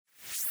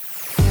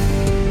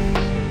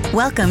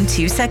Welcome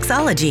to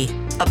Sexology,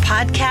 a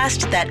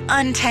podcast that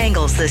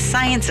untangles the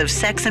science of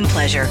sex and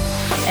pleasure.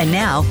 And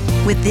now,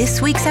 with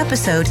this week's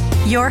episode,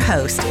 your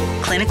host,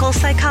 clinical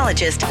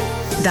psychologist,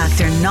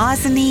 Dr.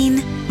 Nazanin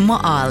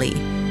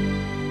Moali.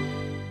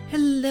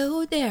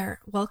 Hello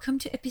there. Welcome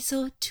to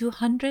episode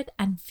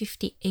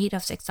 258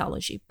 of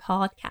Sexology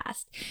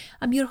Podcast.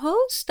 I'm your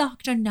host,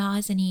 Dr.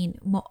 Nazanin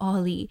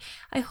Moali.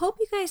 I hope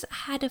you guys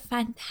had a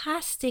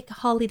fantastic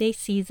holiday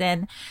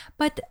season,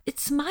 but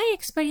it's my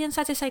experience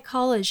as a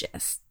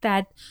psychologist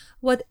that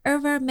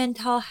whatever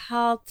mental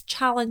health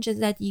challenges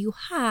that you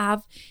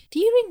have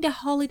during the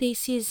holiday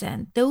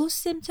season, those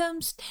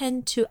symptoms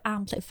tend to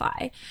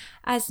amplify.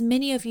 As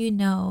many of you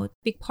know, a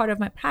big part of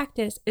my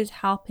practice is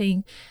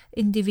helping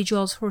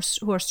individuals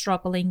who are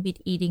struggling with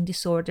eating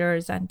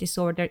disorders and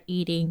disordered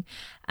eating.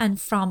 And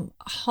from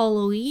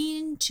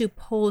Halloween to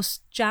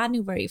post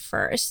January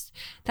 1st,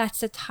 that's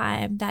the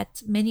time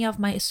that many of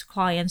my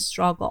clients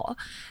struggle.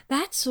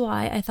 That's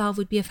why I thought it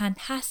would be a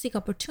fantastic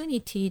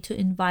opportunity to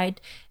invite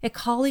a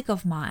colleague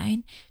of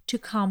mine to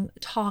come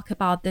talk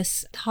about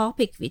this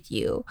topic with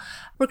you.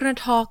 We're going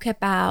to talk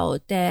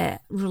about the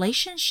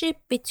relationship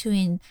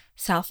between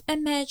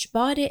self-image,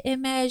 body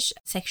image,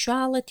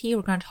 sexuality.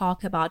 We're going to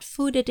talk about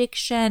food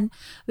addiction.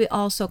 We're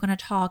also going to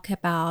talk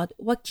about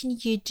what can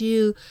you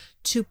do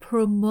to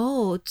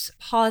promote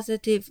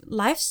positive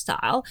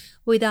lifestyle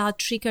without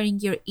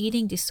triggering your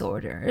eating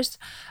disorders.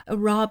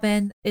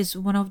 Robin is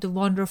one of the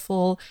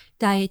wonderful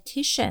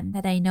dietitians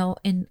that I know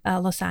in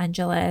Los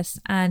Angeles,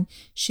 and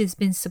she's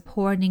been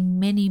supporting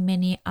many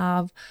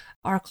of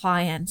our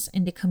clients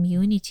in the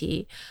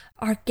community.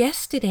 Our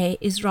guest today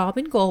is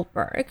Robin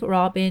Goldberg.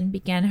 Robin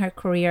began her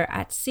career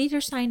at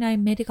Cedars-Sinai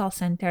Medical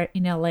Center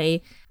in LA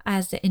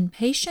as the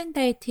inpatient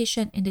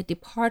dietitian in the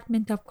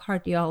Department of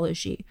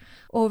Cardiology.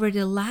 Over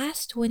the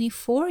last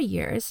 24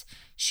 years,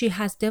 she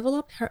has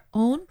developed her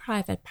own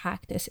private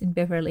practice in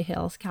Beverly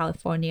Hills,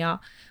 California,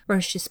 where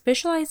she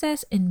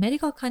specializes in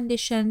medical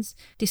conditions,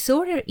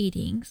 disordered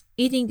eating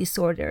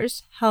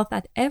disorders, health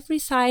at every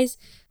size,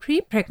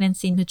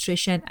 pre-pregnancy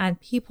nutrition, and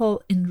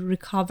people in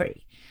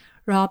recovery.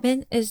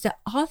 Robin is the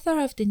author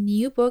of the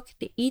new book,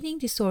 The Eating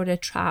Disorder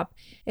Trap,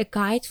 a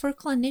guide for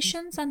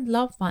clinicians and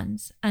loved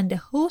ones, and the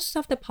host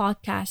of the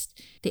podcast,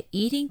 The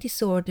Eating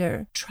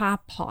Disorder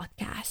Trap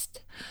Podcast.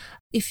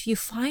 If you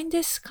find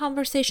this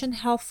conversation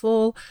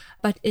helpful,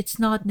 but it's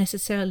not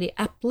necessarily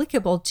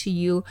applicable to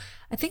you,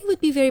 I think it would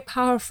be very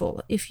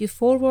powerful if you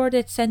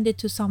send it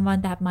to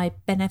someone that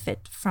might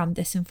benefit from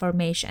this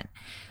information.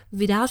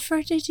 Without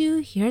further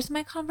ado, here's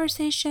my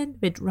conversation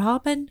with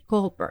Robin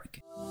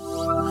Goldberg.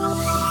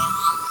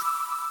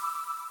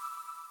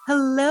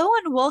 Hello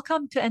and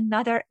welcome to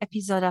another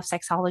episode of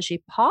Sexology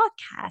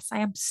Podcast. I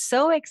am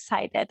so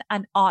excited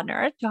and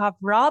honored to have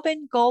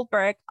Robin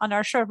Goldberg on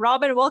our show.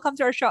 Robin, welcome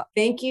to our show.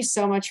 Thank you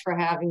so much for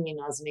having me,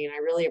 Nazanin. I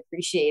really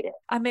appreciate it.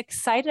 I'm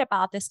excited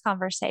about this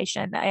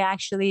conversation. I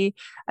actually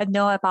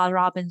know about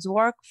Robin's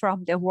work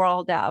from the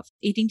world of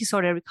eating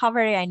disorder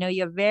recovery. I know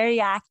you're very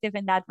active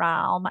in that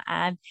realm,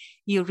 and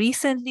you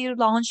recently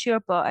launched your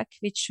book,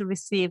 which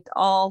received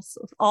all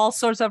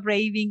sorts of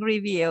raving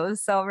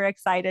reviews. So we're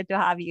excited to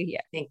have you here.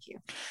 Thank you.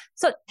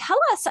 So tell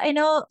us, I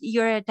know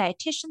you're a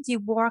dietitian, you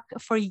work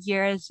for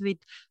years with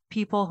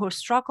people who are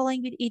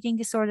struggling with eating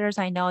disorders.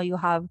 I know you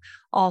have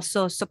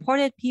also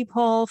supported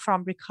people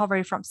from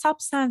recovery from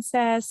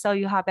substances. So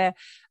you have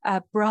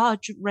a broad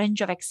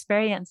range of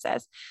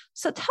experiences.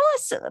 So tell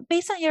us,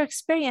 based on your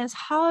experience,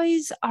 how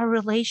is our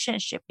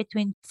relationship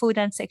between food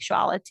and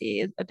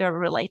sexuality? They're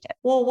related?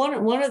 Well,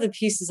 one of the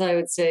pieces I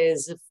would say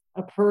is if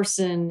a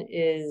person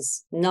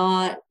is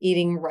not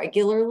eating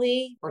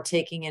regularly or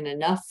taking in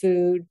enough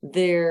food,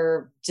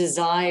 their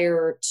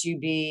desire to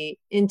be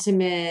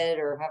intimate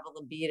or have a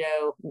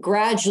libido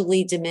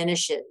gradually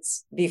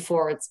diminishes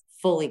before it's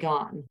fully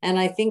gone. And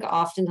I think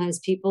oftentimes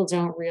people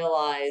don't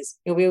realize,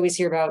 we always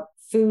hear about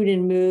food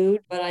and mood,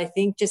 but I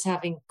think just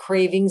having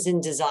cravings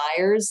and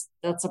desires,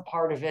 that's a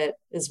part of it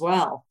as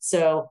well.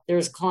 So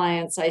there's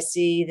clients I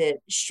see that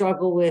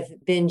struggle with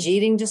binge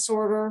eating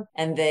disorder,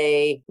 and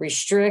they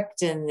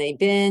restrict and they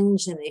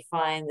binge, and they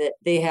find that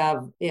they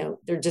have, they're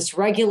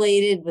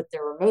dysregulated with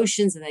their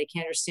emotions and they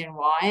can't understand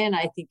why. And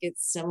I think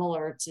it's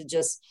similar to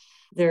just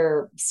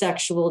their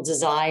sexual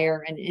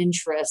desire and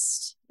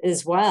interest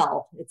as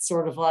well. It's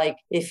sort of like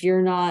if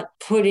you're not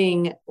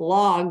putting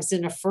logs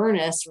in a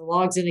furnace or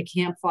logs in a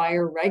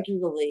campfire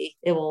regularly,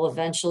 it will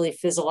eventually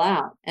fizzle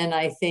out. And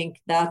I think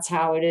that's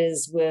how it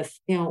is with,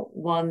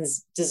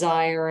 one's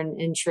desire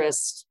and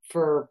interest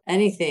for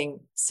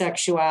anything,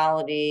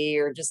 sexuality,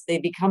 or just they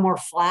become more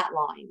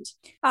flatlined.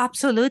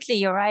 Absolutely,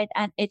 you're right.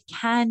 And it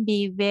can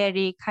be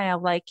very kind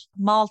of like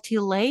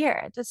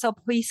multi-layered. So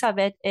piece of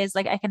it is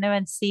like, I can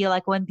even see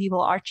like when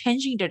people are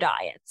changing their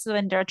diets,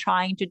 when they're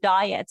trying to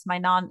diet, my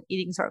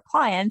non-eating disorder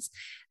clients,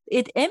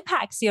 it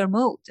impacts your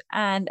mood,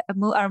 and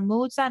our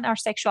moods and our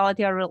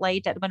sexuality are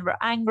related. When we're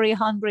angry,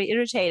 hungry,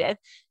 irritated,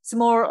 it's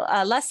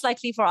less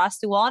likely for us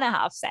to want to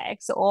have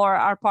sex, or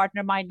our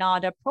partner might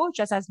not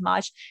approach us as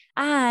much.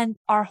 And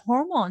our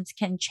hormones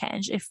can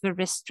change if we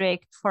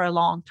restrict for a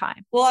long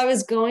time. Well, I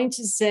was going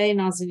to say,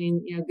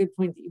 Nazanin, good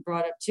point that you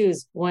brought up too,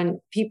 is when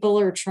people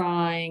are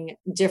trying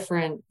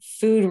different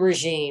food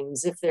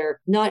regimes, if they're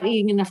not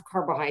eating enough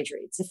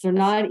carbohydrates, if they're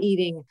not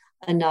eating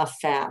enough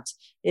fat,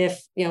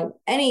 if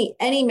any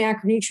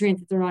macronutrient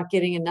that they're not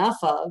getting enough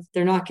of,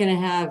 they're not going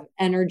to have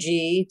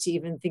energy to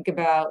even think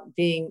about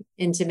being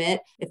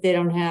intimate. If they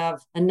don't have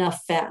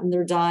enough fat in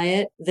their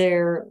diet,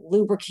 their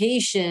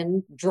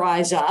lubrication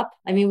dries up.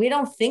 I mean, we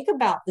don't think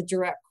about the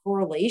direct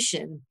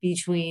correlation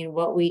between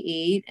what we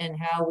eat and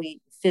how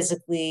we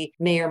physically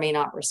may or may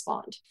not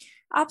respond.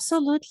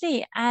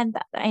 Absolutely. And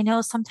I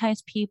know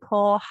sometimes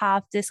people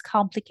have this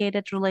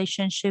complicated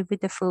relationship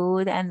with the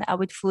food and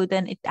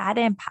that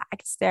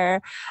impacts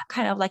their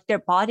kind of like their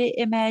body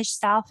image,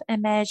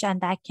 self-image, and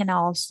that can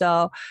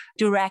also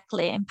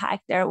directly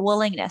impact their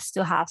willingness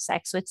to have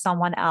sex with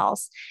someone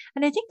else.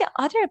 And I think the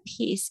other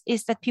piece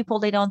is that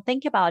they don't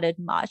think about it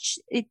much.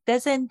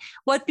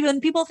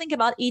 When people think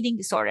about eating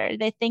disorder,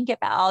 they think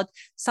about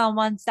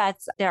someone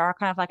they are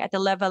kind of like at the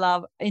level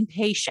of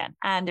inpatient.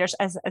 And there's,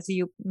 as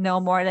you know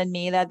more than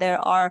me, that there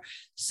are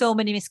so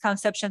many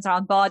misconceptions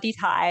around body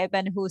type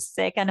and who's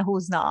sick and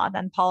who's not,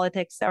 and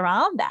politics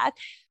around that.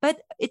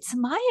 But it's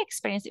my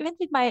experience, even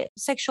with my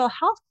sexual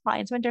health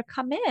clients, when they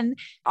come in,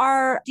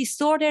 our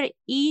disordered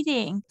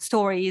eating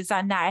stories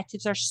and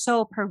narratives are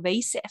so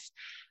pervasive.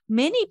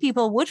 Many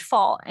people would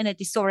fall in a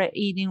disordered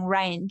eating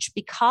range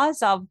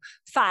because of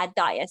fad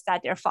diets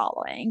that they're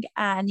following.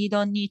 And you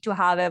don't need to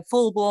have a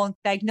full-blown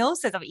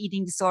diagnosis of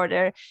eating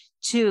disorder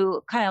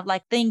to kind of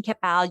like think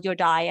about your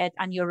diet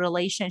and your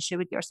relationship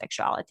with your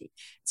sexuality.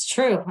 It's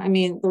true. I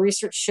mean, the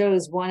research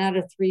shows 1 out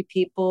of 3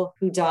 people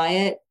who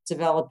diet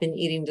develop an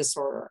eating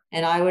disorder.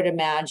 And I would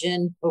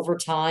imagine over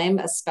time,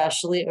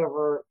 especially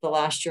over the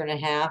last year and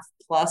a half,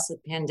 plus the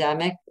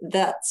pandemic,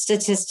 that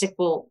statistic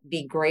will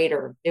be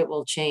greater. It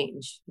will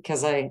change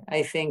because I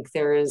think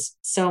there is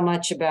so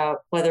much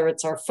about whether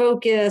it's our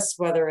focus,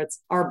 whether it's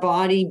our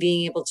body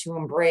being able to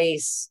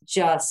embrace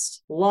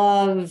just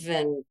love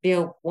and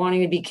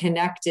wanting to be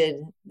connected.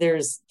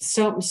 There's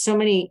so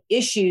many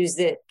issues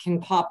that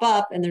can pop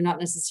up and they're not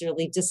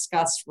necessarily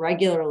discussed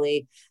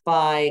regularly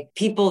by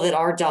people that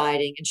are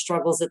dieting and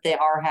struggles that they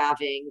are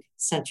having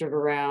centered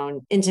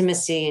around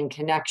intimacy and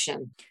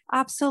connection.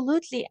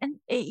 Absolutely. And,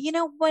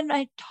 when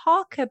I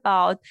talk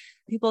about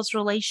people's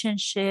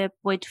relationship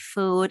with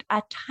food,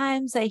 at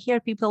times I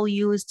hear people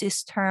use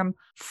this term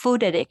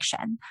food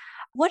addiction.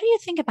 What do you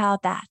think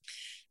about that?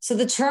 So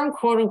the term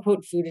quote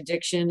unquote food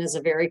addiction is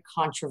a very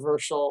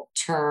controversial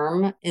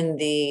term in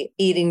the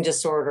eating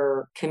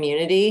disorder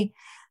community.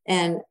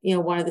 And,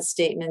 one of the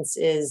statements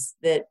is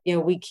that,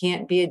 we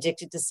can't be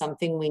addicted to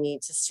something, we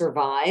need to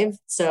survive.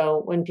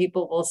 So when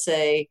people will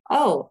say,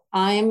 oh,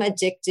 I'm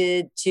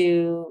addicted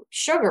to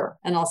sugar.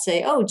 And I'll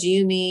say, oh, do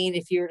you mean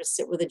if you were to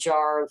sit with a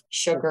jar of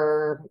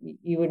sugar,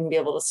 you wouldn't be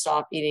able to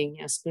stop eating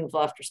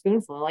spoonful after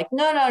spoonful? I'm like,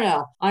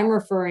 no. I'm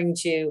referring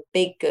to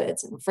baked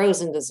goods and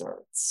frozen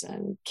desserts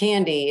and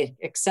candy,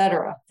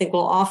 etc. I think,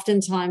 well,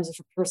 oftentimes if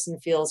a person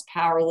feels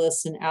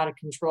powerless and out of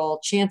control,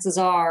 chances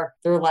are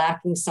they're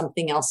lacking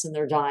something else in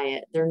their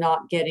diet. They're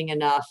not getting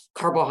enough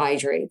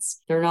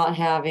carbohydrates. They're not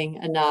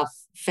having enough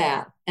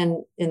fat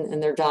and in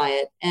their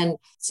diet. And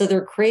so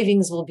their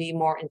cravings will be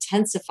more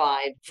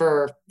intensified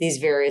for these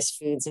various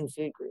foods and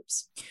food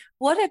groups.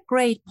 What a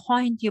great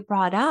point you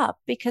brought up,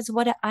 because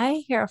what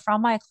I hear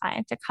from my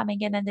clients are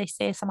coming in and they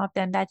say, some of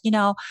them, that,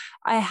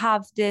 I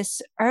have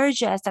this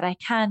urges that I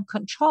can't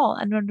control.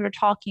 And when we're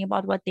talking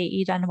about what they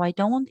eat and what I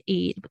don't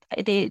eat,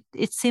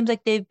 it seems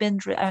like they've been,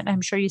 and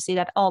I'm sure you see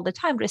that all the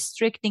time,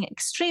 restricting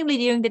extremely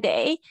during the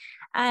day.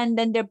 And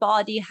then their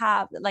body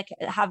have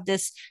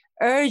this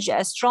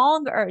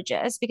strong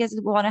urges, because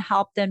we want to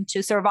help them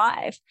to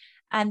survive.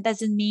 And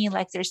doesn't mean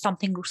like there's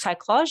something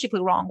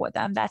psychologically wrong with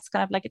them. That's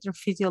kind of like their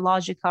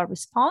physiological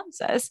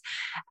responses.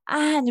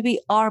 And we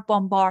are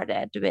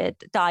bombarded with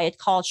diet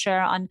culture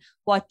on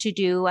what to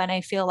do. And I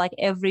feel like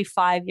every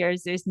 5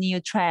 years there's new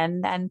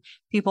trend and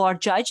people are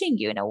judging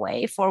you in a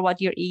way for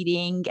what you're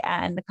eating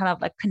and kind of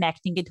like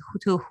connecting it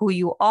to who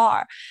you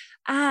are.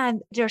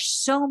 And there's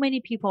so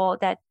many people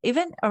that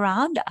even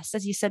around us,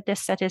 as you said, the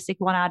statistic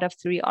 1 out of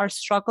 3 are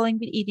struggling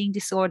with eating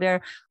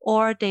disorder,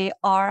 or they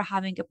are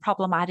having a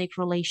problematic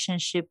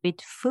relationship with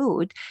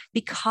food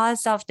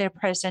because of their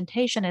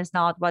presentation is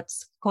not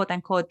what's quote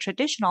unquote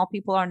traditional.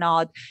 People are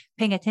not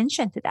paying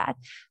attention to that.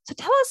 So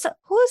tell us,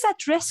 who is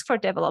at risk for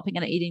developing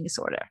an eating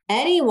disorder?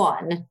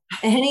 Anyone,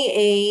 any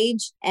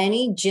age,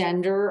 any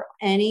gender,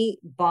 any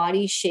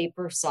body shape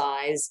or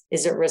size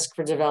is at risk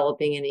for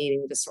developing an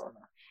eating disorder.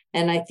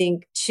 And I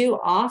think too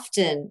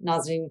often,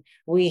 Nazanin,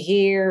 we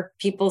hear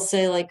people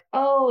say like,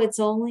 oh, it's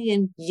only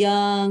in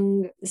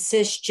young,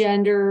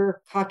 cisgender,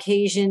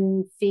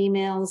 Caucasian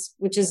females,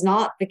 which is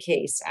not the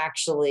case,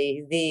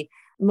 actually. The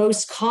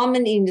most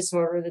common eating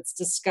disorder that's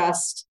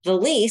discussed the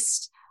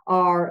least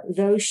are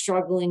those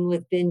struggling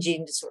with binge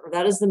eating disorder.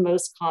 That is the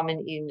most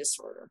common eating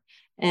disorder.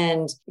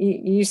 And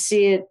you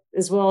see it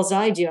as well as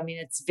I do. I mean,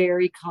 it's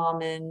very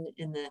common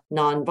in the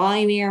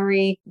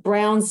non-binary,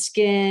 brown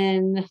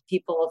skin,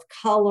 people of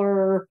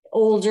color,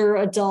 older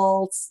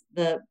adults.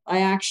 I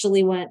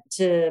actually went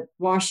to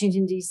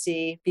Washington,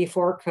 D.C.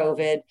 before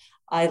COVID.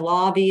 I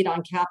lobbied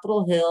on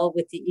Capitol Hill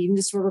with the Eating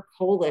Disorder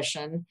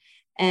Coalition.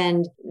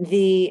 And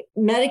the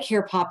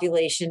Medicare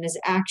population is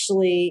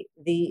actually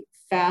the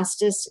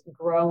fastest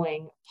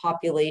growing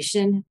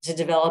population to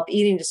develop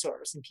eating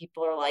disorders. And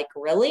people are like,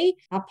 really?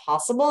 Not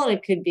possible? And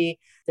it could be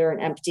they're an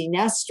empty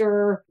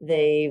nester.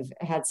 They've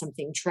had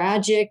something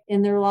tragic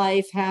in their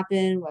life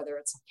happen, whether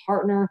it's a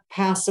partner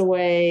pass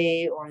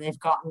away or they've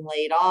gotten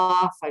laid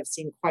off. I've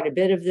seen quite a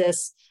bit of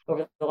this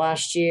over the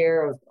last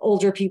year of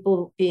older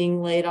people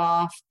being laid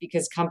off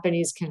because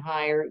companies can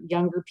hire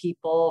younger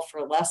people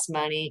for less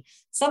money.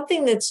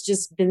 Something that's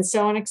just been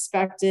so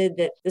unexpected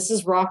that this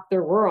has rocked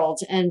their world.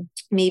 And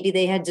maybe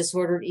they had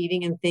disordered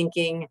eating and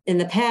thinking in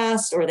the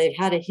past, or they've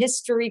had a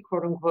history,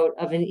 quote unquote,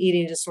 of an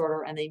eating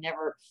disorder, and they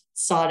never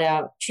sought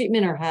out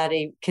treatment or had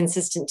a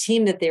consistent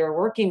team that they were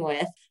working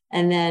with.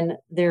 And then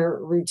their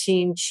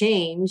routine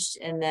changed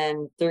and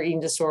then their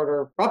eating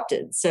disorder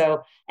erupted.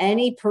 So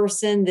any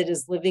person that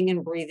is living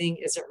and breathing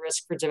is at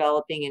risk for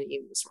developing an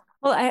eating disorder.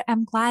 Well,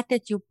 I'm glad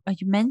that you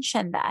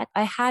mentioned that.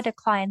 I had a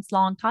client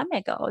long time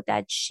ago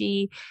that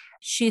she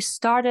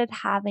started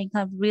having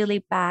kind of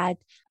really bad,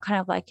 kind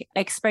of like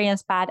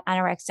experienced bad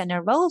anorexia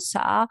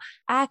nervosa,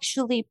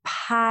 actually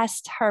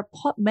past her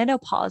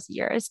menopause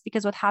years,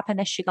 because what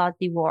happened is she got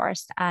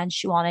divorced and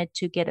she wanted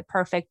to get a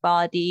perfect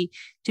body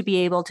to be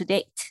able to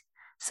date.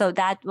 So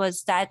that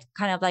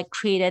kind of like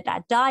created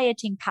that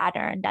dieting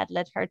pattern that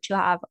led her to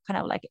have kind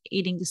of like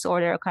eating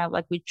disorder, kind of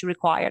like which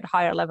required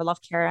higher level of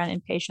care and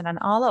inpatient and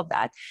all of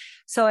that.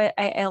 So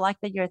I like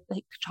that you're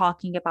like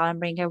talking about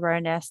and bringing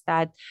awareness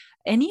that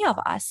any of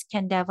us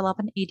can develop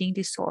an eating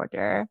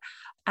disorder.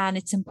 And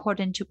it's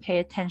important to pay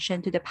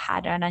attention to the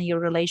pattern and your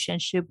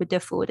relationship with the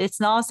food. It's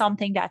not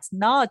something that's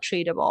not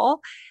treatable.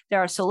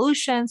 There are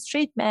solutions,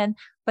 treatment,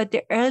 but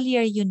the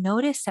earlier you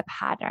notice a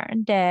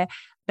pattern, the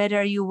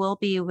better you will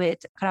be with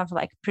kind of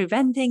like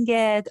preventing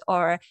it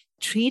or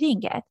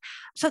treating it.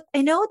 So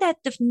I know that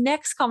the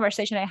next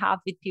conversation I have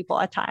with people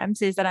at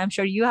times is that I'm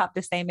sure you have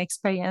the same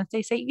experience.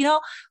 They say,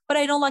 but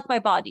I don't like my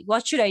body.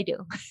 What should I do?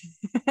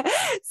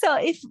 So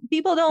if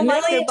people don't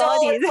like their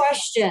bodies,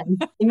 the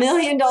 $1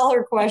 million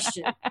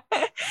question.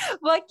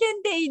 What can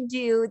they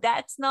do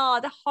that's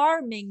not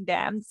harming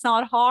them? It's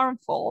not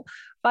harmful,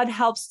 but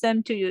helps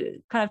them to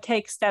kind of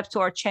take steps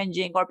toward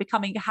changing or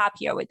becoming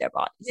happier with their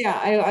bodies. Yeah,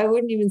 I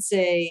wouldn't even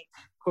say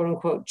quote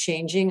unquote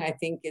changing. I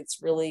think it's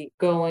really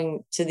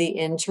going to the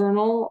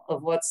internal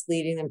of what's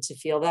leading them to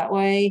feel that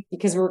way,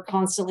 because we're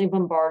constantly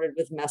bombarded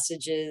with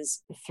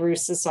messages through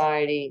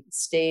society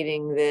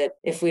stating that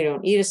if we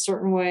don't eat a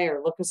certain way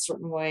or look a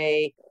certain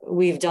way,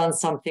 we've done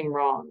something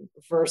wrong,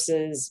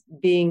 versus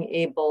being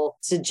able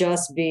to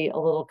just be a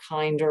little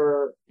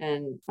kinder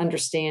and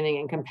understanding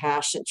and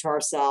compassionate to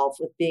ourselves,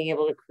 with being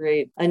able to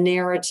create a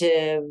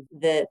narrative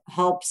that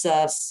helps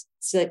us.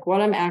 It's like what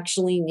I'm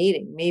actually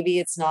needing. Maybe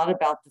it's not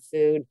about the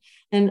food.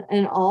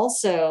 And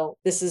also,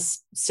 this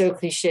is so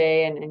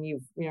cliche, and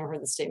you've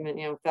heard the statement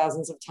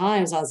thousands of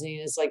times,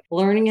 Nazanin, is like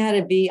learning how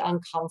to be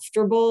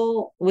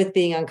uncomfortable with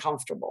being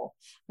uncomfortable.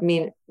 I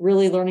mean,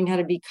 really learning how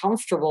to be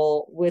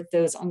comfortable with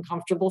those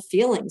uncomfortable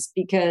feelings,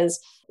 because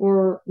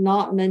we're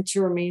not meant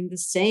to remain the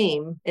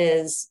same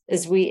as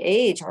we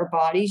age. Our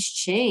bodies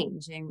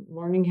change, and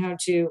learning how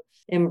to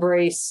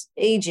embrace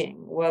aging,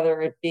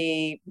 whether it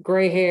be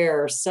gray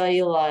hair,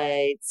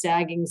 cellulite,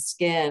 sagging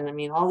skin. I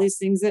mean, all these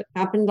things that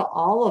happen to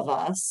all of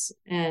us,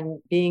 and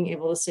being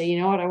able to say, you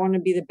know what, I want to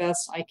be the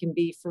best I can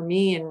be for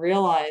me, and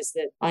realize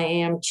that I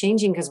am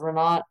changing, because we're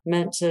not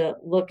meant to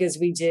look as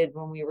we did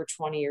when we were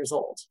 20 years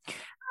old.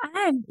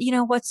 And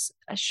what's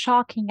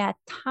shocking at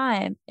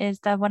time is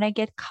that when I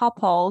get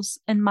couples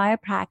in my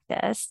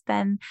practice,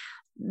 then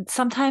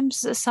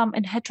sometimes some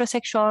in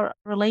heterosexual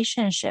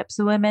relationships,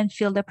 women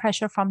feel the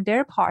pressure from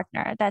their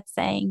partner that's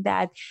saying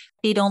that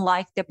they don't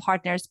like the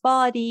partner's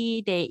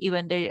body.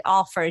 They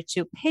offer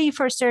to pay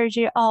for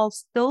surgery, all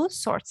those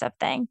sorts of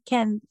things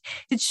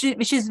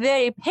which is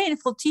very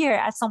painful to hear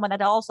as someone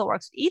that also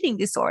works with eating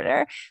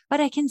disorder.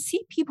 But I can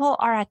see people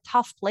are at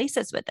tough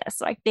places with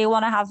this. Like they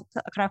want to have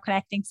kind of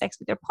connecting sex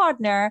with their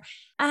partner,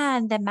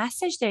 and the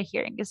message they're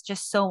hearing is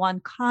just so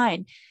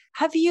unkind.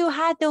 Have you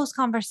had those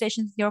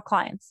conversations with your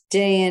clients?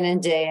 Day in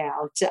and day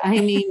out. I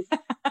mean,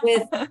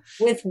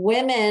 with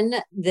women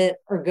that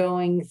are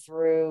going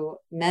through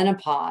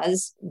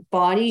menopause,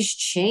 bodies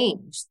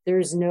change.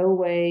 There's no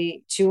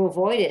way to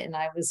avoid it. And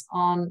I was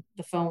on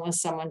the phone with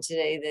someone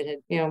today that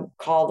had,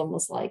 called and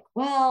was like,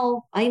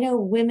 well, I know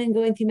women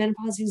going through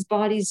menopause whose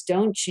bodies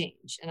don't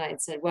change. And I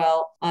said,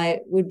 well,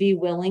 I would be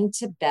willing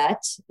to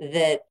bet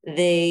that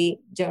they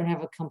don't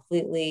have a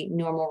completely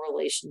normal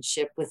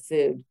relationship with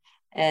food.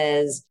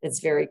 as it's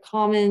very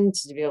common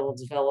to be able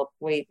to develop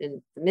weight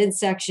in the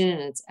midsection.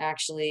 And it's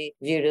actually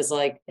viewed as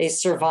like a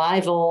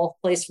survival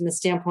place from the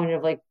standpoint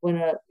of like when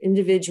an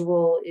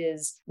individual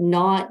is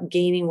not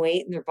gaining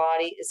weight and their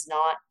body is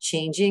not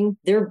changing,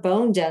 their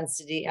bone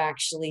density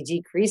actually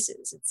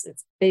decreases.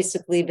 It's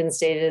basically been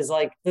stated as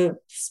like the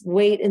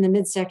weight in the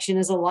midsection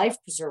is a life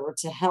preserver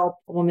to help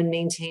a woman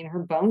maintain her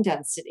bone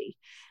density.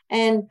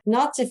 And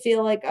not to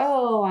feel like,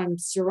 oh, I'm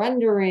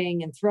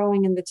surrendering and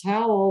throwing in the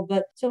towel,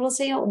 but to be able to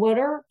say, what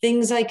are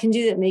things I can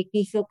do that make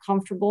me feel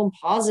comfortable and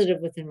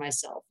positive within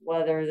myself,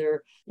 whether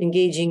they're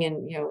engaging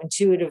in,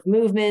 intuitive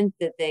movement,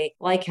 that they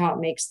like how it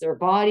makes their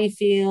body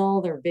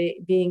feel, they're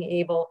being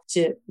able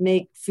to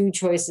make food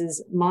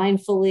choices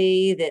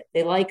mindfully, that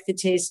they like the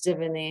taste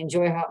of and they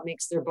enjoy how it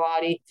makes their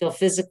body feel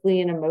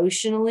physically and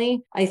emotionally.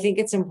 I think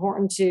it's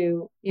important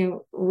to,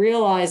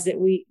 realize that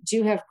we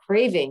do have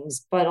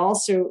cravings, but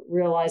also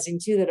realizing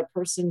too that a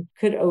person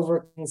could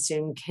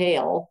overconsume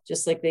kale,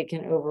 just like they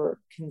can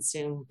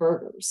overconsume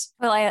burgers.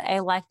 Well, I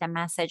like the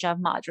message of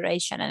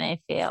moderation, and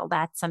I feel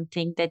that's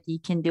something that you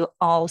can do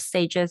all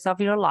stages of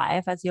your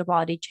life as your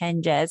body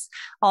changes.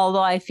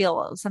 Although I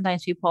feel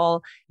sometimes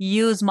people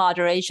use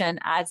moderation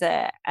as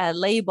a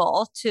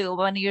label too.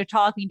 When you're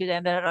talking to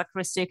them, they're like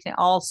restricting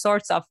all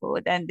sorts of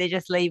food and they're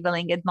just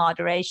labeling it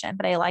moderation.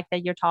 But I like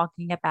that you're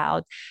talking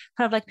about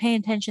kind of like paying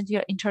attention to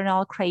your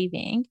internal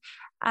craving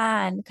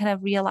and kind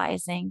of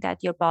realizing that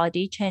your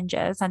body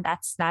changes and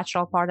that's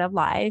natural part of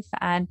life,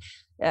 and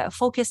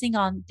focusing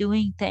on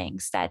doing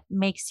things that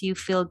makes you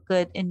feel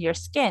good in your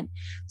skin.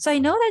 So I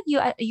know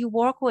that you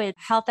work with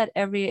health at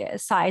every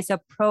size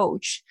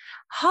approach.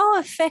 How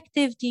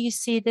effective do you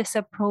see this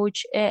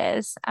approach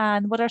is,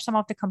 and what are some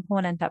of the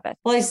components of it?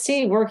 Well, I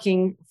see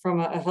working from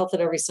a health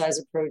at every size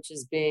approach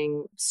as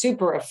being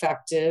super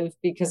effective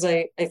because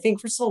I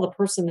think, first of all, the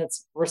person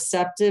that's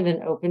receptive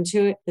and open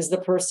to it is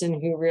the person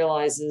who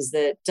realizes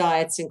that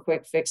diets and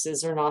quick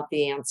fixes are not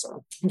the answer,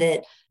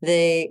 that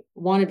they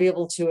want to be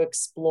able to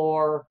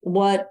explore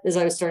what, as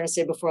I was starting to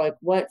say before, like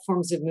what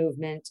forms of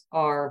movement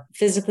are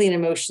physically and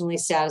emotionally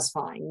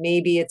satisfying.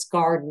 Maybe it's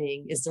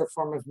gardening is their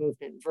form of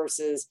movement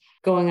versus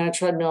going on a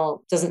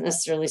treadmill doesn't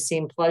necessarily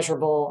seem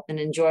pleasurable and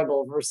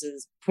enjoyable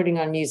versus putting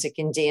on music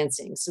and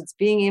dancing. So it's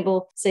being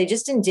able to say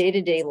just in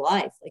day-to-day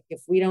life, like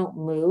if we don't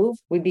move,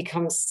 we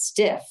become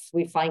stiff.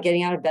 We find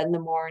getting out of bed in the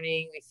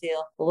morning, we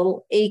feel a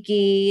little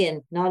achy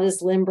and not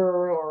as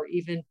limber, or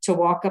even to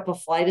walk up a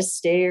flight of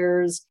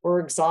stairs, we're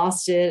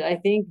exhausted. I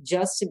think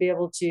just to be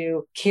able to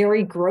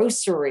carry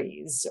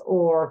groceries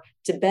or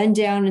to bend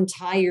down and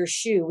tie your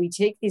shoe. We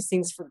take these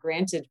things for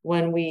granted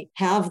when we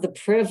have the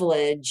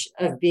privilege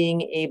of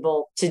being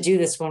able to do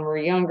this when we're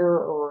younger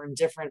or in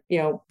different,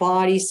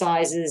 body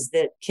sizes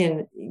that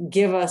can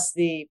give us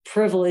the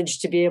privilege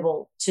to be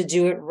able to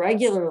do it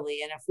regularly.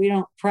 And if we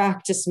don't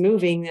practice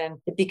moving,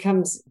 then it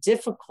becomes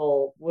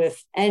difficult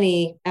with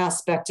any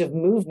aspect of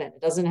movement.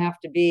 It doesn't have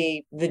to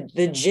be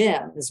the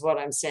gym is what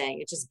I'm saying.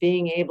 It's just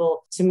being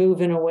able to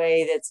move in a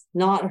way that's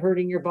not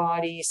hurting your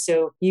body.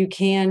 So you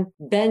can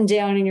bend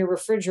down in your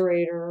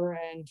refrigerator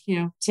and,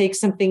 take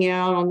something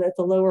out at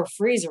the lower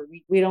freezer.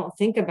 We don't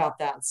think about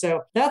that.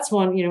 So that's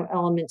one,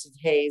 element of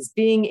HAES,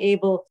 being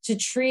able to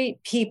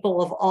treat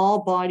people of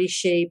all body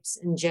shapes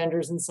and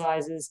genders and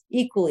sizes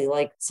equally.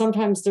 Like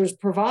sometimes there's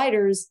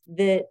providers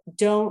that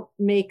don't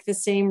make the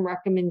same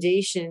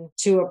recommendation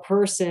to a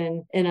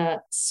person in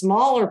a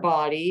smaller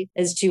body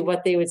as to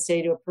what they would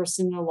say to a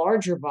person in a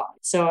larger body.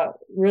 So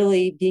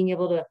really being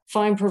able to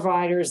find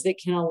providers that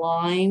can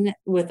align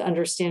with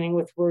understanding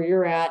with where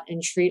you're at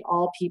and treat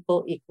all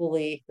people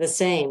equally the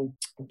same.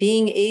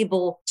 Being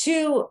able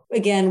to,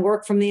 again,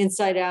 work from the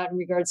inside out in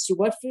regards to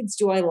what foods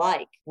do I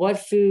like? What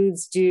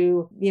foods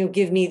do,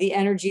 give me the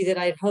energy that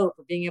I'd hope,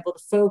 or being able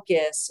to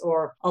focus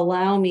or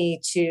allow me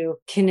to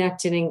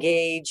connect and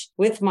engage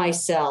with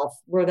myself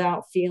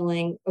without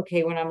feeling,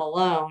 okay, when I'm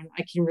alone,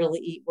 I can really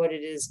eat what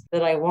it is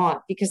that I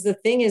want. Because the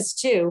thing is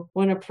too,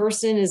 when a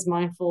person is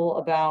mindful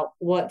about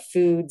what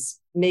foods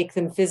make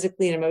them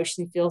physically and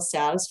emotionally feel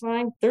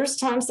satisfying, there's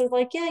times they're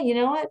like, yeah, you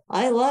know what?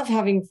 I love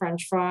having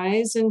French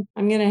fries and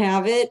I'm going to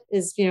have it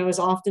as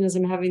often as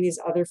I'm having these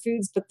other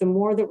foods. But the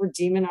more that we're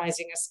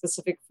demonizing a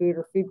specific food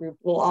or food group,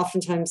 we'll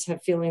oftentimes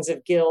have feelings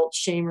of guilt,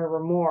 shame, or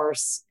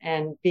remorse,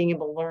 and being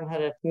able to learn how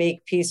to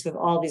make peace with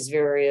all these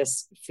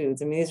various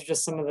foods. I mean, these are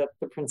just some of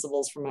the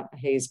principles from a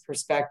HAES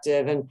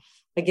perspective. And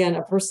again,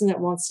 a person that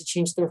wants to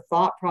change their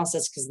thought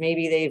process because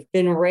maybe they've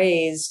been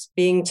raised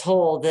being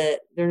told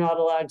that they're not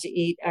allowed to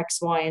eat X,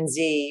 Y, and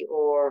Z,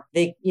 or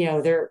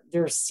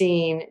they're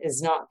seen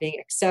as not being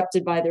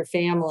accepted by their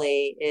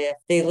family if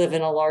they live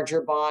in a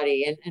larger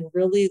body, and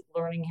really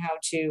learning how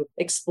to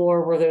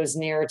explore where those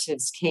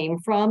narratives came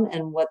from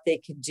and what they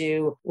could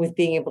do with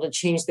being able to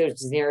change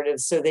those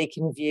narratives so they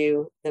can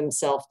view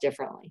themselves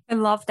differently. I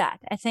love that.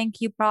 I think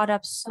you brought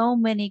up so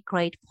many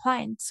great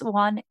points.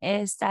 One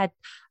is that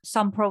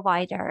some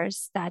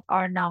providers that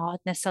are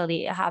not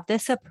necessarily have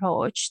this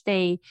approach,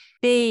 they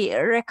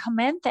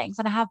recommend things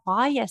and have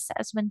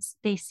biases when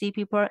they see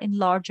people in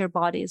larger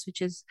bodies,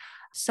 which is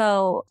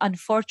so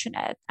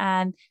unfortunate.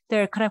 And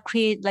they're kind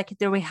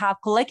of we have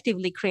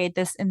collectively create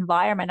this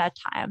environment at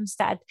times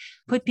that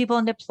put people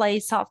in the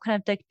place of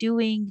kind of like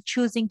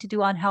choosing to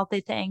do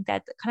unhealthy things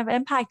that kind of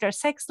impact their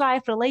sex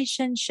life,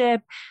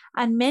 relationship,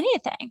 and many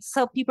things.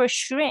 So people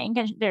shrink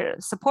and their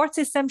support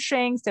system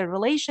shrinks, their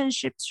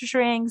relationships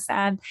shrinks,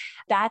 and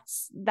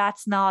that's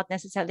not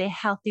necessarily a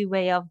healthy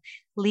way of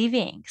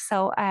living.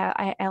 So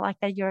I like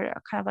that you're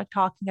kind of like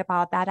talking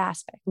about that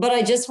aspect. But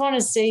I just want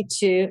to say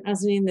too,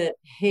 Nazanin, that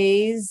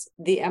HAES,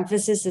 the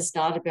emphasis is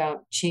not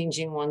about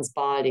changing one's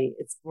body.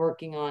 It's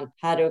working on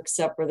how to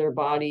accept where their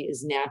body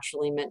is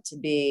naturally meant to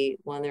be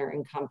when they're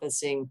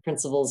encompassing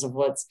principles of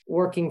what's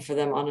working for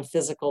them on a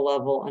physical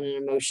level and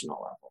an emotional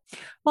level.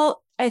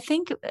 Well, I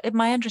think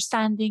my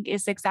understanding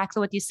is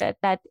exactly what you said,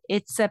 that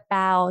it's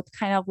about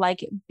kind of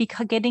like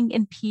becoming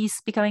in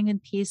peace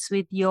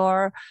with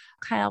your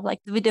kind of like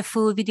with the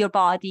food, with your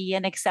body,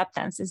 and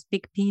acceptance is a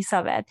big piece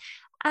of it.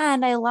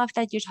 And I love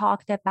that you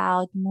talked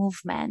about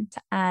movement,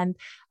 and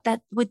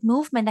that with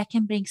movement that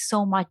can bring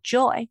so much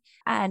joy.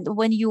 And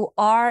when you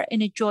are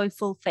in a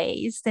joyful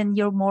phase, then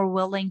you're more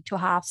willing to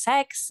have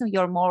sex,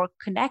 you're more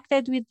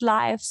connected with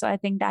life. So I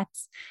think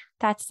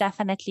that's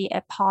definitely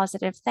a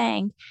positive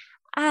thing.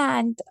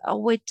 And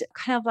with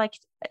kind of like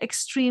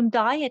extreme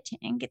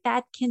dieting,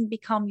 that can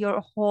become your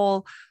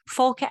whole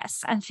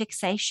focus and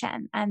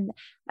fixation. And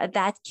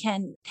that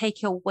can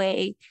take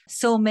away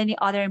so many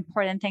other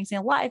important things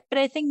in life. But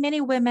I think many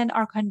women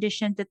are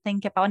conditioned to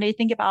think about, when they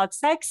think about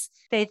sex,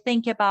 they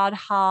think about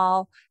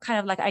how kind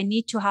of like, I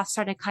need to have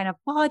certain kind of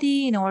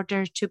body in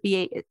order to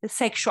be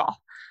sexual.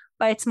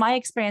 But it's my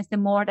experience, the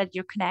more that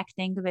you're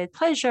connecting with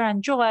pleasure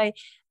and joy,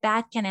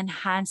 that can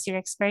enhance your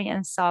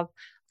experience of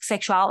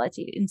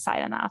sexuality inside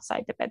and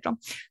outside the bedroom.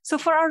 So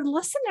for our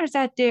listeners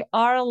that they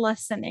are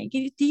listening,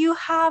 do you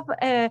have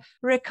a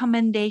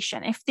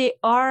recommendation? If they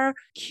are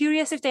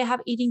curious if they have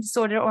eating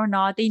disorder or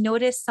not, they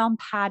notice some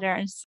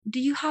patterns,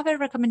 do you have a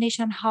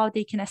recommendation on how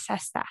they can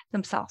assess that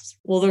themselves?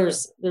 Well,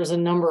 there's a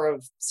number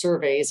of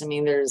surveys. I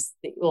mean,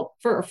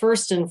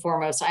 first and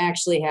foremost, I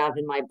actually have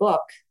in my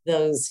book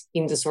those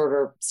eating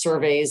disorder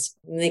surveys.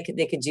 They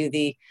could do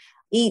the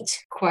EAT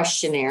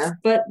questionnaire,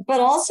 but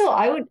also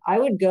I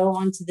would go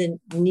onto the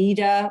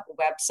NEDA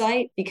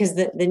website, because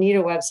the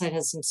NEDA website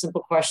has some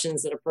simple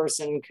questions that a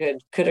person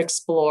could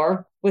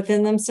explore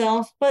within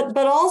themselves. But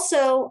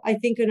also I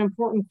think an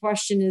important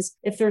question is,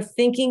 if they're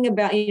thinking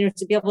about,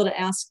 to be able to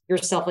ask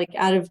yourself, like,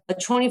 out of a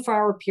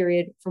 24-hour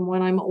period from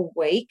when I'm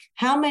awake,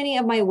 how many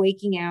of my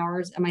waking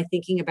hours am I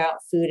thinking about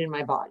food in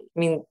my body? I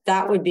mean,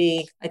 that would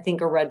be, I think,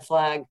 a red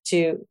flag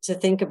to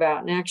think about.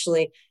 And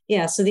actually,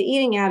 yeah, so the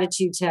eating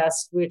attitude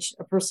test, which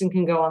a person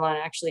can go online, I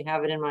actually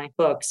have it in my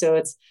book. So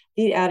it's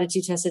the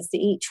attitude test. It's the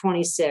EAT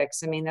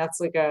 26. I mean, that's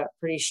like a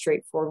pretty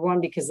straightforward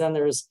one, because then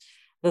there's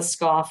the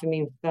SCOFF. I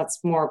mean, that's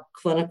more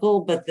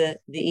clinical, but the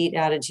EAT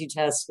attitude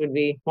test would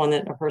be one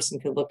that a person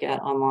could look at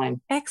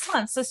online.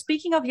 Excellent. So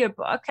speaking of your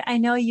book, I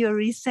know you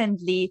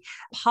recently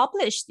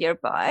published your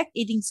book,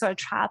 Eating Disorder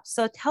Trap.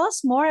 So tell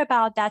us more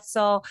about that.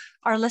 So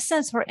our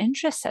listeners who are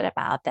interested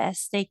about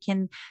this, they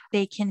can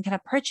kind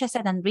of purchase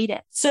it and read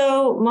it.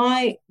 So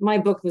my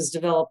book was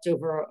developed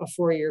over a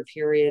 4-year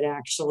period,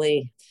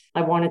 actually.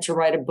 I wanted to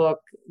write a book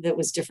that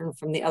was different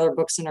from the other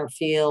books in our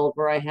field,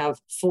 where I have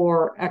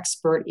 4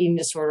 expert eating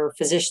disorder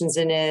physicians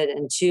in it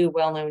and 2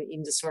 well-known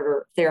eating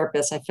disorder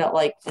therapists. I felt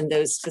like in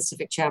those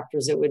specific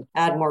chapters, it would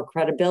add more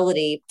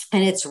credibility.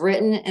 And it's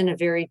written in a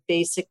very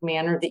basic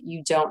manner that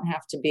you don't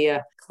have to be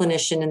a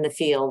clinician in the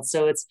field.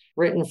 So it's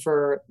written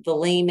for the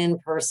layman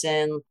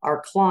person,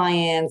 our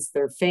clients,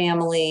 their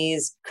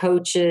families,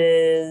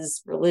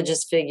 coaches,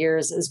 religious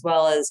figures, as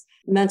well as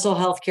mental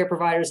health care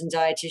providers and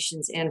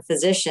dietitians and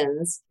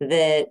physicians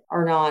that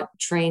are not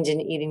trained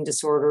in eating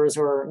disorders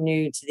or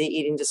new to the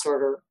eating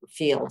disorder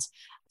field.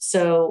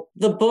 So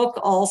the book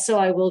also,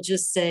 I will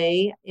just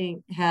say,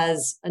 it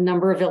has a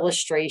number of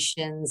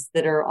illustrations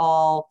that are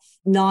all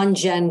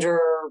non-gender,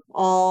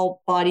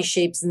 all body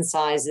shapes and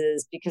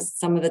sizes, because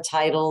some of the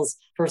titles,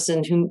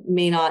 person who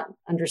may not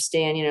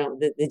understand,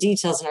 the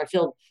details in our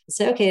field,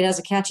 say, okay, it has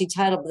a catchy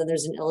title, but then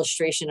there's an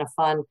illustration, a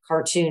fun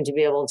cartoon to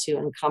be able to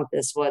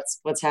encompass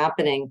what's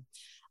happening.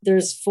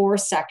 There's 4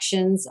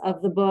 sections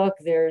of the book.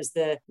 There's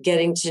the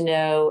getting to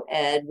know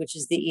Ed, which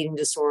is the eating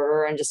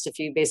disorder, and just a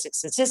few basic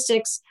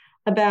statistics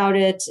about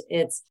it.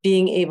 It's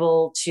being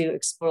able to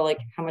explore like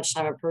how much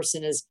time a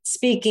person is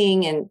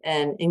speaking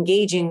and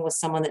engaging with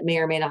someone that may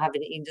or may not have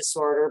an eating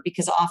disorder,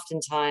 because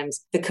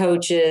oftentimes the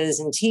coaches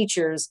and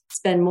teachers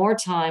spend more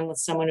time with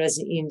someone who has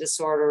an eating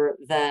disorder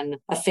than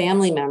a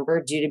family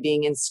member due to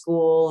being in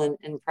school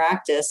and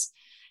practice.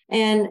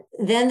 And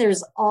then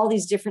there's all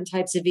these different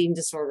types of eating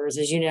disorders,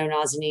 as you know,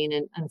 Nazanin,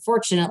 and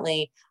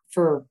unfortunately,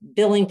 for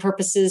billing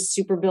purposes,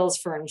 super bills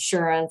for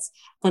insurance,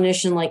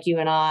 clinician like you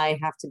and I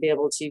have to be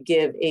able to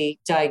give a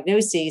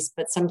diagnosis,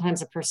 but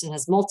sometimes a person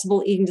has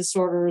multiple eating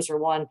disorders or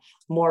one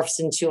morphs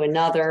into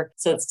another.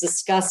 So it's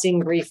discussing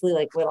briefly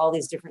like what all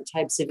these different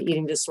types of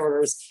eating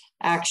disorders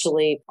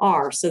actually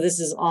are. So this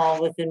is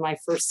all within my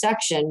first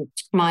section.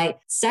 My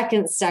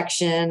second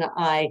section,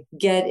 I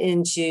get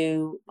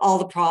into all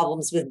the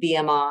problems with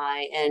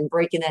BMI and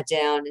breaking that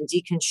down and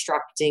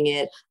deconstructing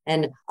it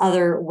and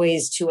other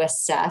ways to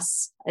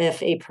assess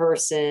if a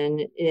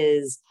person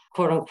is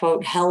quote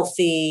unquote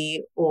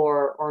healthy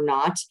or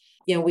not.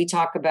 We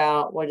talk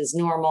about what is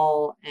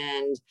normal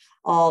and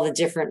all the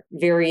different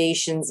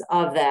variations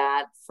of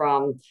that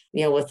from,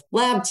 with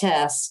lab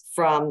tests,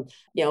 from,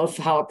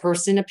 how a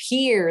person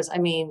appears,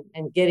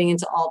 and getting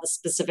into all the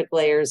specific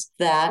layers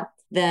that.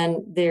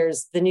 Then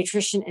there's the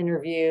nutrition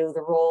interview,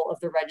 the role of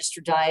the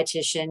registered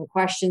dietitian,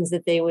 questions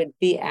that they would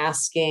be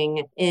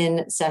asking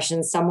in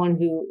sessions, someone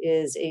who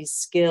is a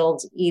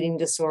skilled eating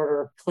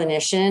disorder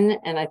clinician.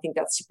 And I think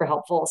that's super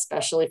helpful,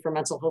 especially for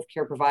mental health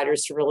care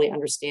providers to really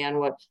understand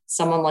what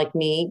someone like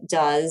me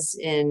does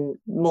in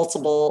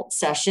multiple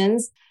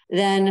sessions.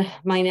 Then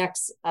my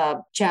next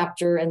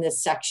chapter in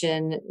this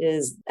section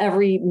is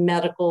every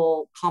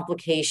medical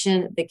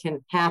complication that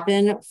can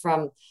happen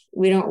from,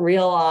 we don't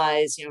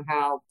realize,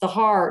 how the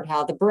heart,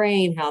 how the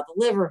brain, how the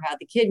liver, how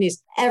the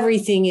kidneys,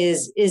 everything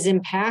is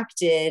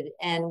impacted,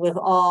 and with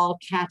all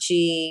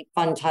catchy,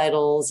 fun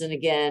titles. And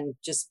again,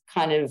 just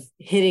kind of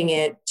hitting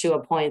it to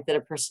a point that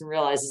a person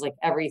realizes like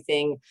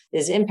everything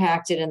is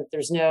impacted and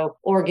there's no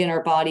organ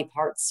or body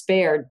part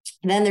spared.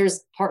 And then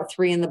there's part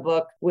 3 in the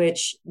book,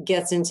 which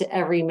gets into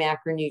every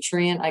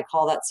macronutrient. I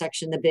call that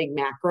section the big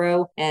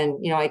macro. And,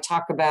 I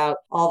talk about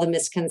all the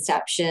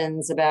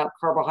misconceptions about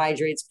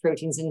carbohydrates,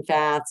 proteins, and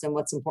fats, and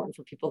what's important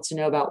for people to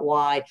know about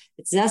why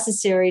it's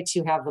necessary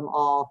to have them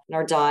all in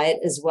our diet,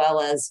 as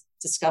well as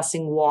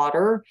discussing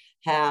water,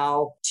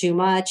 how too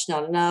much,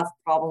 not enough,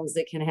 problems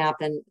that can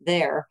happen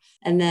there.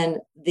 And then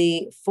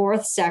the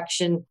 4th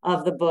section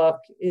of the book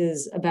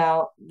is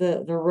about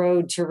the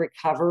road to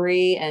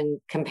recovery and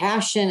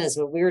compassion, as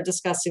what we were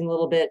discussing a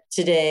little bit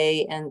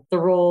today, and the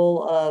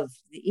role of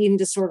the eating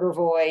disorder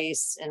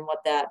voice and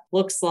what that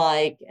looks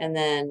like, and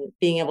then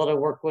being able to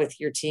work with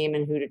your team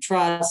and who to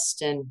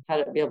trust and how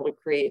to be able to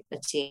create a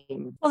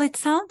team. Well, it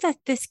sounds like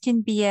this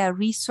can be a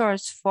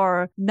resource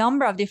for a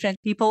number of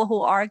different people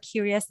who are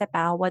curious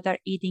about whether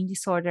eating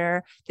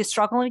disorder, they're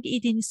struggling with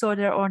eating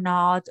disorder or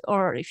not,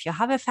 or if you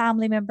have a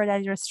family member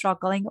that you're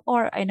struggling,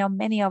 or I know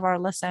many of our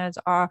listeners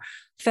are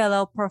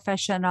fellow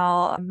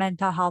professional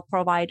mental health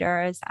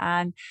providers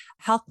and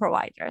health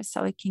providers.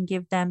 So it can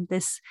give them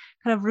this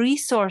kind of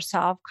resource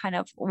of kind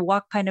of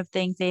what kind of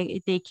things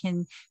they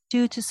can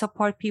do to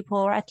support people,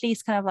 or at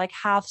least kind of like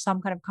have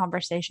some kind of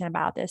conversation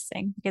about this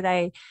thing.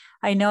 Because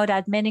I know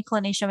that many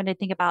clinicians, when they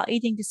think about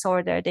eating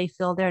disorder, they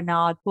feel they're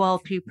not well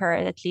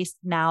prepared. At least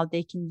now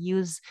they can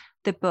use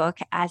the book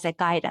as a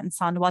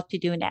guidance on what to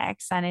do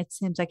next. And it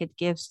seems like it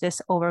gives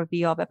this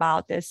overview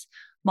about this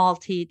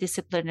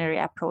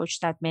multidisciplinary approach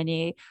that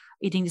many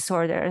eating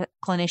disorder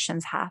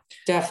clinicians have.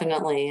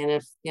 Definitely. And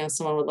if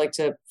someone would like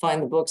to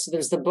find the book, so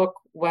there's the book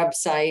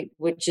website,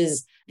 which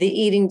is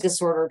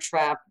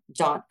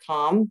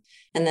theeatingdisordertrap.com.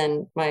 And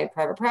then my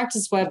private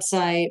practice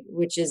website,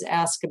 which is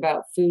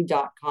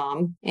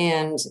askaboutfood.com.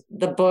 And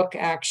the book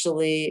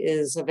actually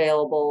is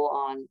available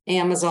on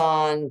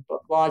Amazon,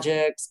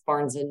 BookLogic,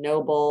 Barnes &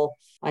 Noble.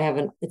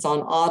 It's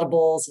on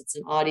Audibles, it's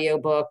an audio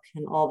book,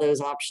 and all those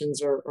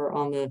options are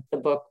on the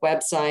book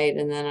website.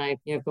 And then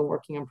I've been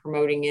working on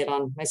promoting it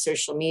on my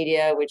social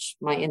media, which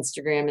my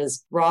Instagram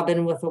is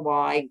Robin with a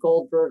Y,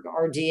 Goldberg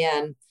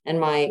RDN. And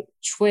my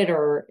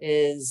Twitter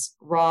is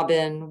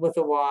Robin with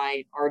a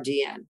Y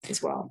RDN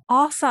as well.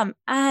 Awesome.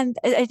 And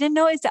I didn't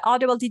know it's the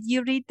Audible. Did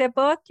you read the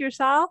book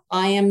yourself?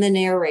 I am the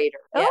narrator.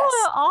 Yes.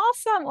 Oh,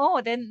 awesome. Oh,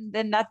 then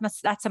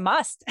that's a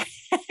must.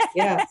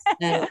 Yes.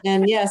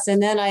 And yes.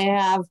 And then I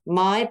have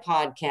my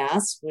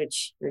podcast,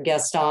 which you're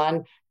guest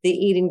on, the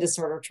Eating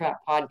Disorder Trap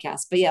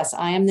podcast. But yes,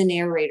 I am the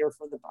narrator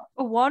for the book.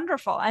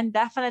 Wonderful. And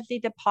definitely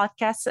the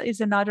podcast is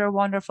another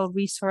wonderful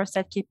resource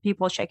that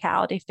people check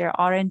out if they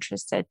are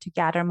interested to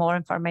gather more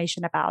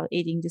information about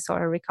eating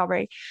disorder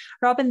recovery.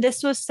 Robin,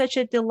 this was such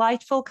a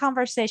delightful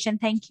conversation.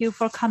 Thank you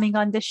for coming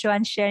on the show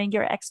and sharing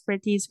your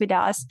expertise with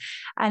us.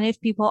 And if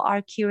people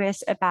are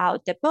curious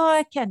about the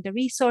book and the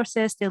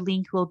resources, the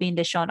link will be in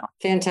the show notes.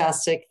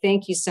 Fantastic.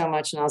 Thank you so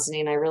much,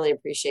 Nazanin. I really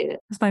appreciate it.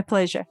 It's my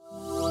pleasure.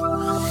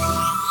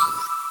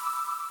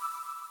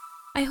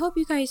 I hope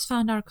you guys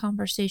found our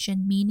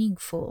conversation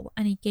meaningful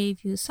and it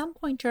gave you some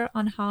pointer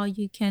on how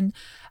you can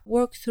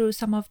work through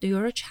some of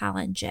your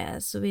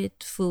challenges with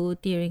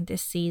food during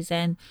this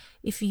season.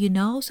 If you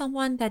know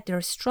someone that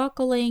they're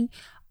struggling,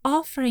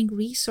 offering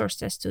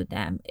resources to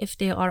them if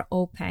they are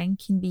open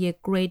can be a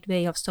great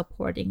way of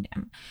supporting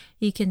them.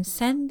 You can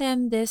send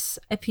them this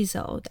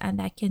episode and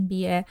that can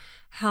be a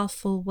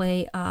helpful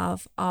way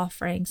of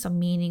offering some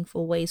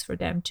meaningful ways for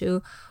them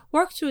to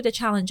work through the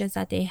challenges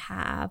that they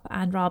have.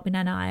 And Robin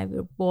and I,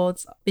 we've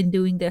both been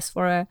doing this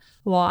for a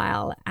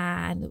while,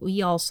 and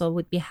we also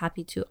would be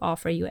happy to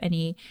offer you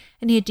any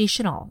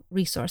additional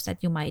resource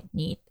that you might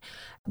need.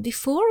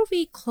 Before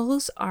we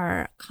close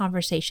our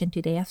conversation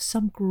today, I have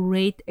some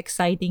great,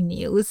 exciting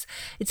news.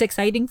 It's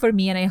exciting for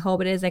me, and I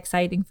hope it is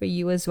exciting for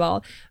you as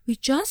well. We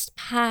just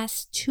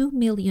passed 2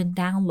 million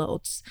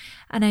downloads,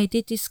 and I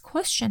did this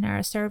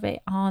questionnaire survey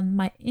on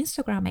my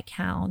Instagram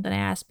account, and I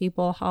asked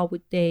people how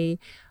would they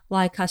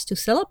like us to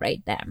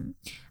celebrate them.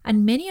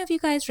 And many of you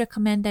guys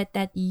recommended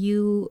that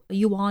you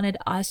wanted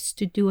us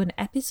to do an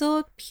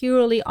episode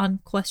purely on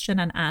question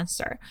and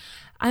answer.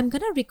 I'm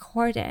going to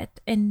record it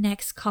in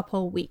next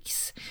couple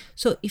weeks.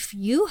 So if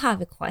you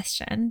have a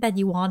question that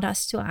you want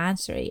us to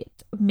answer it,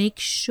 make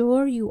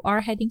sure you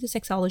are heading to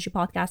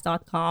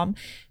sexologypodcast.com,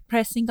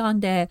 pressing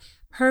on the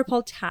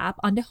purple tab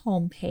on the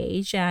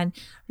homepage and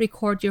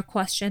record your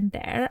question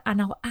there.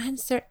 And I'll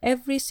answer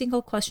every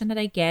single question that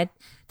I get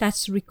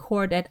that's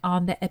recorded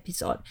on the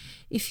episode.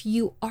 If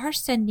you are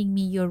sending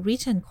me your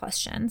written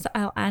questions,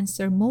 I'll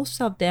answer most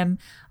of them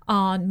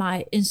on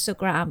my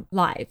Instagram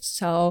live.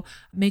 So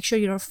make sure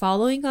you're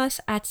following us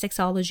at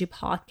Sexology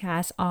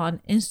Podcast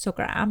on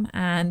Instagram,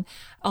 and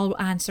I'll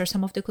answer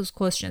some of the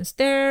questions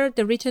there,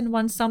 the written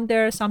ones, some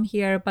there, some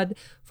here, but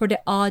for the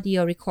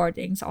audio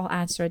recordings, I'll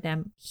answer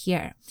them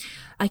here.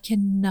 I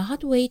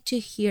cannot wait to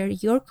hear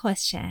your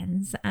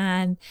questions,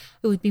 and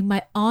it would be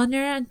my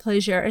honor and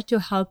pleasure to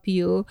help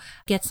you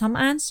get some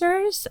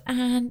answers,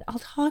 and I'll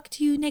talk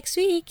to you next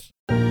week.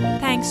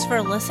 Thanks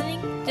for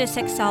listening to the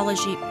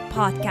Sexology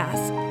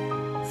Podcast.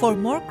 For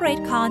more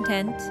great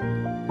content,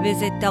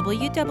 visit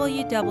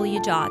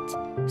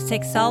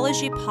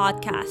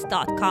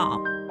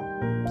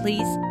www.sexologypodcast.com.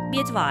 Please be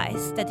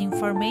advised that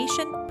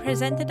information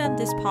presented on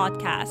this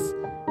podcast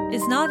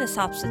is not a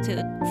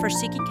substitute for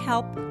seeking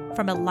help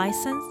from a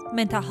licensed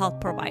mental health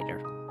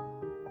provider.